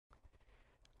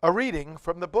A reading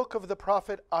from the book of the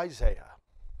prophet Isaiah.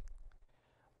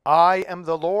 I am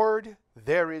the Lord,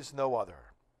 there is no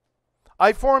other.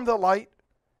 I form the light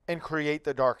and create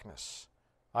the darkness.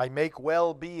 I make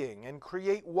well-being and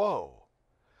create woe.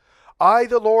 I,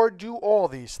 the Lord, do all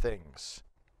these things.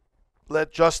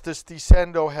 Let justice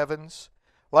descend, O heavens,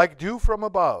 like dew from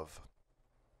above.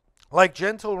 Like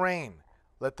gentle rain,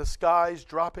 let the skies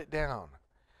drop it down.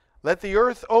 Let the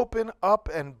earth open up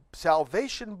and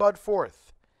salvation bud forth.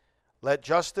 Let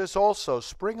justice also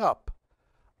spring up.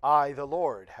 I, the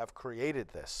Lord, have created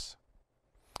this.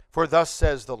 For thus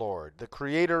says the Lord, the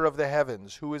creator of the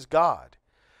heavens, who is God,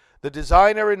 the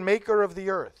designer and maker of the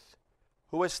earth,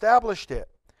 who established it,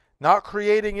 not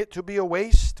creating it to be a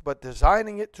waste, but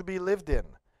designing it to be lived in.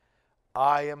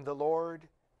 I am the Lord,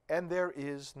 and there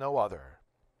is no other.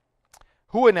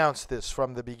 Who announced this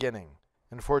from the beginning,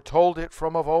 and foretold it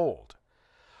from of old?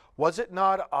 Was it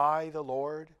not I, the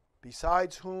Lord,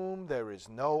 besides whom there is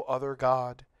no other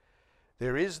God?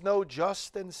 There is no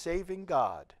just and saving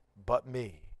God but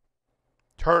me.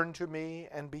 Turn to me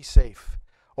and be safe,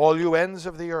 all you ends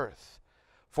of the earth.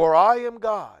 For I am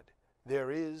God,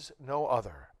 there is no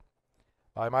other.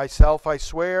 By myself I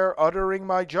swear, uttering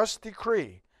my just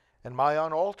decree and my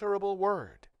unalterable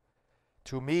word.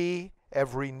 To me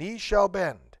every knee shall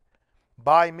bend,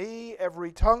 by me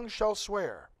every tongue shall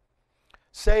swear,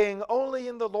 saying, only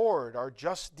in the Lord are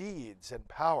just deeds and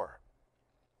power.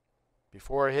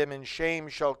 Before him in shame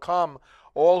shall come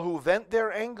all who vent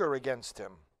their anger against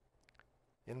him.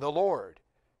 In the Lord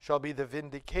shall be the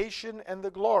vindication and the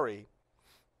glory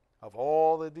of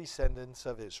all the descendants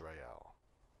of Israel.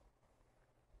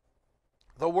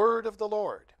 The word of the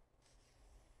Lord.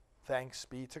 Thanks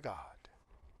be to God.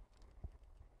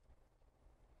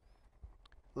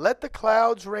 Let the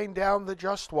clouds rain down the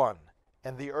just one,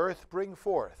 and the earth bring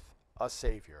forth a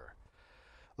Savior.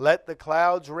 Let the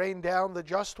clouds rain down the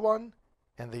just one,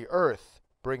 and the earth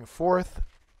bring forth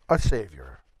a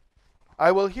Savior.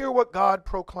 I will hear what God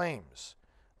proclaims,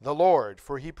 the Lord,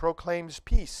 for he proclaims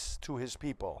peace to his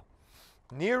people.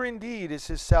 Near indeed is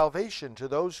his salvation to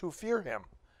those who fear him,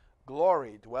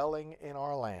 glory dwelling in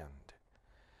our land.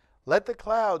 Let the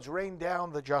clouds rain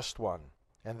down the just one,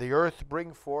 and the earth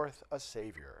bring forth a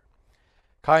Savior.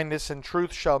 Kindness and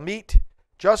truth shall meet,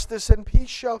 justice and peace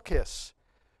shall kiss.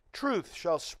 Truth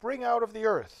shall spring out of the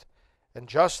earth, and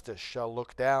justice shall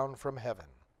look down from heaven.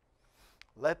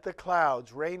 Let the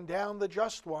clouds rain down the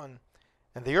just one,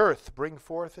 and the earth bring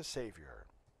forth a Savior.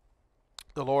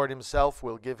 The Lord himself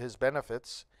will give his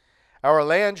benefits. Our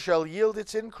land shall yield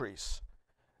its increase.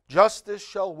 Justice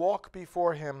shall walk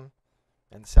before him,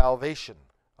 and salvation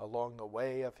along the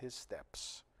way of his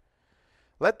steps.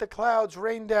 Let the clouds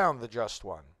rain down the just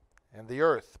one, and the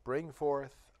earth bring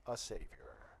forth a Savior.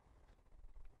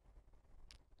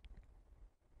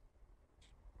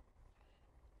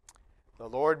 The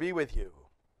Lord be with you.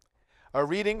 A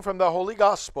reading from the Holy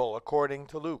Gospel according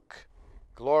to Luke.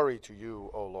 Glory to you,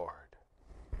 O Lord.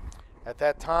 At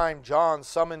that time John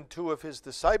summoned 2 of his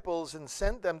disciples and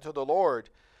sent them to the Lord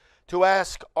to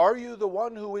ask, are you the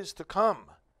one who is to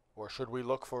come, or should we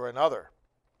look for another?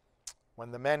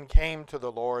 When the men came to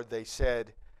the Lord, they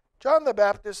said, John the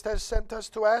Baptist has sent us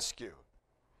to ask you,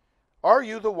 are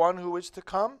you the one who is to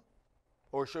come,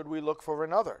 or should we look for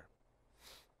another?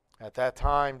 At that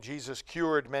time, Jesus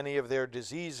cured many of their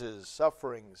diseases,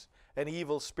 sufferings, and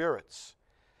evil spirits.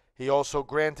 He also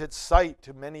granted sight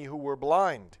to many who were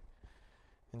blind.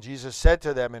 And Jesus said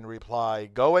to them in reply,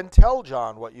 go and tell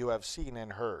John what you have seen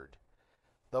and heard.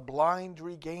 The blind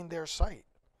regain their sight.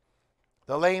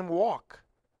 The lame walk.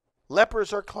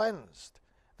 Lepers are cleansed.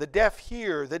 The deaf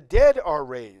hear. The dead are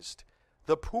raised.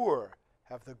 The poor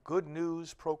have the good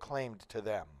news proclaimed to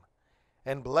them.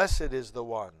 And blessed is the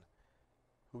one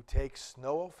who takes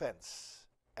no offense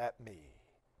at me.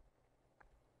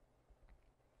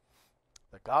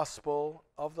 The Gospel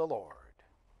of the Lord.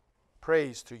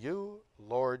 Praise to you,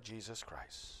 Lord Jesus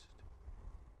Christ.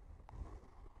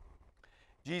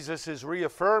 Jesus is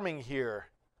reaffirming here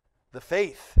the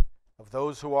faith of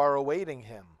those who are awaiting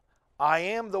him. I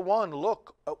am the one,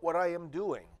 look at what I am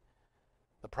doing.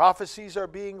 The prophecies are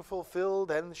being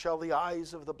fulfilled, and shall the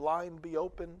eyes of the blind be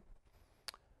opened?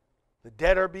 The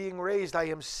dead are being raised. I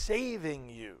am saving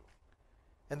you.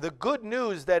 And the good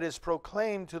news that is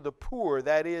proclaimed to the poor,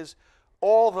 that is,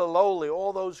 all the lowly,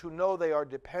 all those who know they are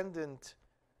dependent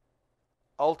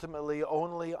ultimately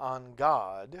only on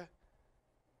God,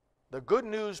 the good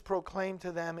news proclaimed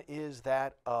to them is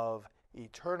that of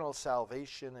eternal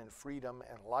salvation and freedom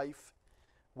and life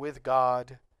with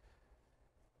God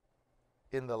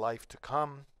in the life to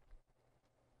come.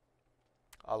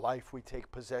 a life we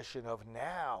take possession of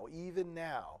now, even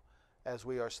now, as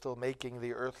we are still making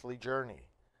the earthly journey.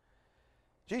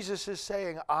 Jesus is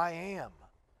saying, I am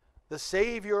the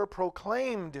Savior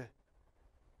proclaimed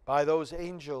by those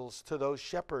angels to those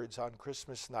shepherds on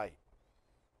Christmas night.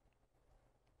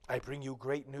 I bring you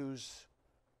great news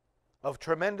of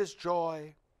tremendous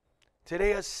joy.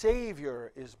 Today a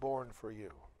Savior is born for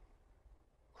you,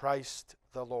 Christ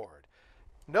the Lord.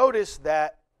 Notice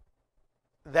that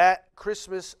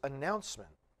Christmas announcement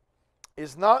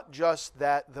is not just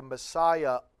that the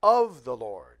Messiah of the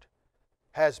Lord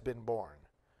has been born.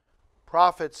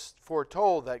 Prophets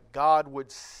foretold that God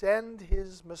would send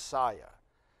his Messiah.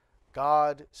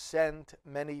 God sent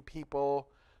many people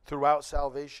throughout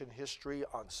salvation history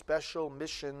on special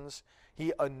missions.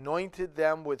 He anointed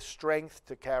them with strength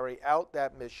to carry out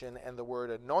that mission, and the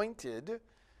word anointed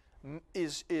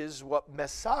is what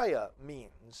Messiah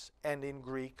means, and in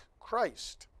Greek,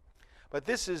 Christ. But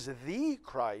this is the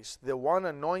Christ, the one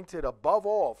anointed above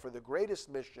all for the greatest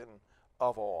mission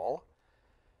of all.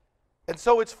 And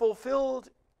so it's fulfilled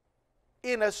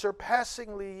in a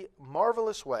surpassingly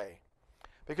marvelous way,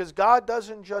 because God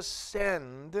doesn't just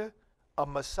send a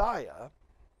Messiah,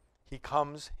 he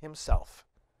comes himself.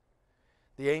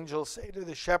 The angels say to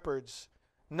the shepherds,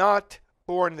 not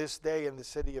born this day in the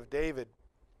city of David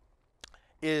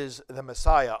is the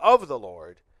Messiah of the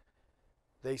Lord.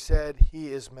 They said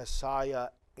he is Messiah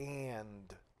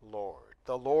and Lord.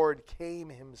 The Lord came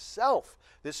himself.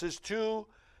 This is too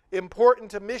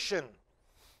important a mission.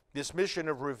 This mission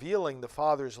of revealing the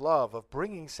Father's love, of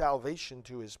bringing salvation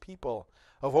to his people,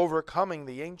 of overcoming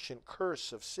the ancient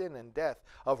curse of sin and death,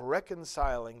 of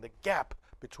reconciling the gap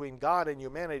between God and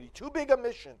humanity. Too big a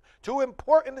mission, too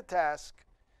important a task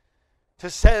to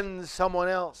send someone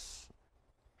else.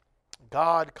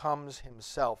 God comes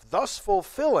himself, thus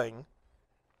fulfilling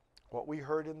what we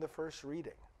heard in the first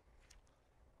reading.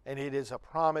 And it is a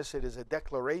promise, it is a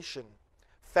declaration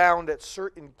found at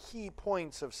certain key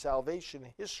points of salvation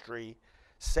history,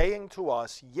 saying to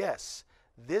us, yes,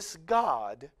 this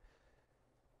God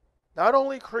not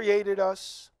only created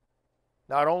us,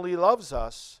 not only loves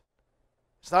us,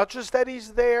 it's not just that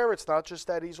he's there, it's not just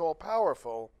that he's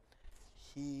all-powerful,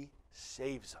 he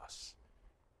saves us.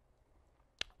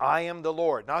 I am the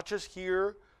Lord, not just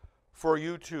here for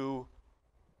you to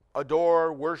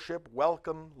adore, worship,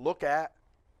 welcome, look at,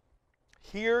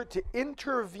 here to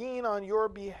intervene on your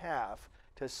behalf,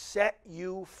 to set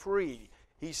you free.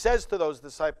 He says to those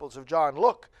disciples of John,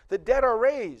 look, the dead are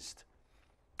raised.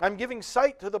 I'm giving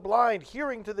sight to the blind,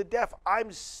 hearing to the deaf.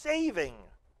 I'm saving.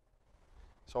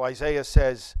 So Isaiah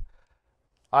says,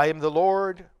 I am the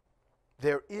Lord.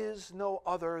 There is no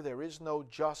other, there is no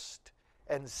just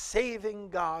and saving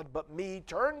God but me.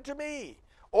 Turn to me,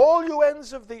 all you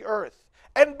ends of the earth,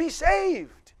 and be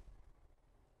saved.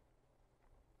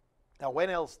 Now,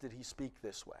 when else did he speak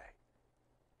this way?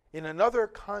 In another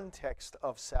context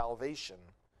of salvation,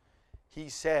 he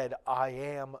said, I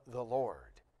am the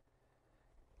Lord.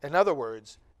 In other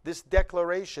words, this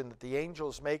declaration that the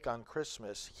angels make on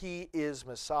Christmas, he is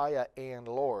Messiah and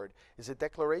Lord, is a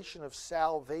declaration of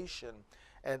salvation,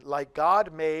 and like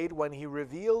God made when he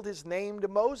revealed his name to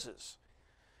Moses.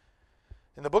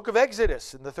 In the book of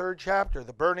Exodus, in the 3rd chapter,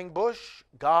 the burning bush,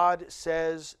 God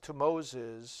says to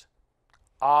Moses,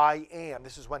 I am.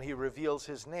 This is when he reveals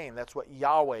his name. That's what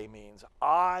Yahweh means.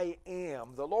 I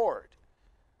am the Lord.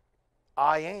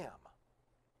 I am.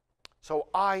 So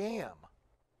I am.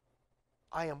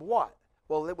 I am what?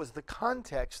 Well, it was the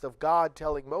context of God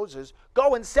telling Moses,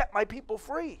 go and set my people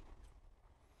free.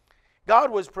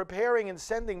 God was preparing and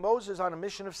sending Moses on a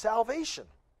mission of salvation.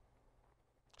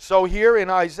 So here in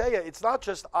Isaiah, it's not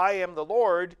just I am the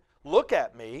Lord, look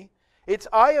at me. It's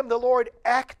I am the Lord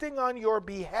acting on your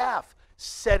behalf,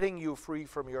 setting you free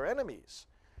from your enemies.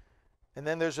 And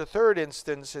then there's a third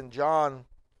instance in John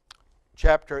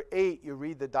chapter 8. You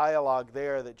read the dialogue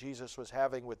there that Jesus was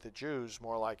having with the Jews,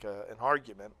 more like an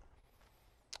argument.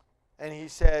 And he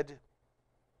said,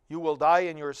 you will die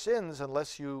in your sins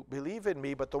unless you believe in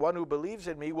me, but the one who believes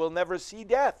in me will never see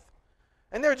death.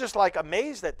 And they're just like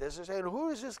amazed at this. They're saying, who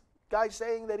is this guy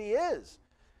saying that he is?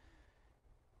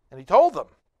 And he told them,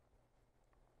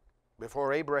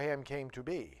 before Abraham came to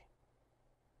be,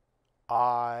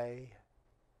 I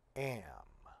am.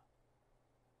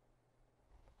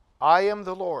 I am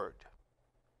the Lord.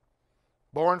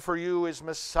 Born for you is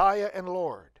Messiah and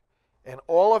Lord. And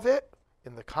all of it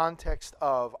in the context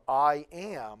of I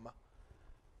am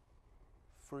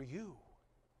for you.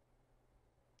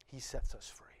 He sets us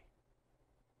free.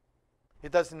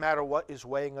 It doesn't matter what is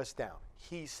weighing us down.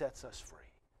 He sets us free.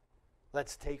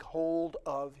 Let's take hold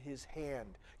of his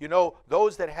hand. You know,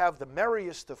 those that have the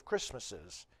merriest of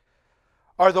Christmases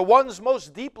are the ones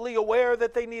most deeply aware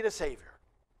that they need a Savior.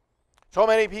 So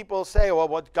many people say, well,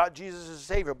 what God, Jesus is a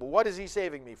Savior, but what is he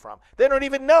saving me from? They don't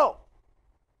even know.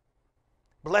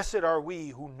 Blessed are we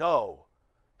who know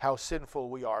how sinful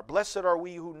we are. Blessed are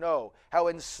we who know how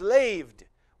enslaved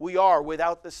we are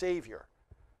without the Savior.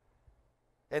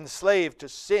 Enslaved to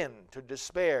sin, to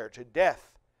despair, to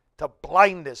death, to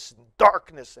blindness and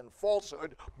darkness and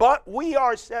falsehood. But we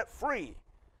are set free.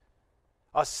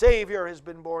 A Savior has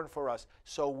been born for us.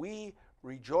 So we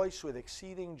rejoice with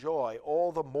exceeding joy,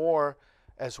 all the more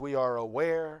as we are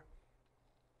aware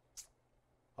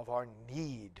of our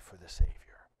need for the Savior.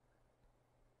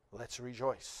 Let's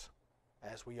rejoice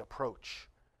as we approach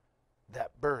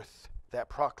that birth, that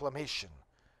proclamation.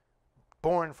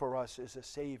 Born for us is a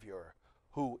Savior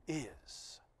who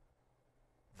is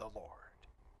the Lord.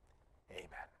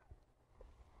 Amen.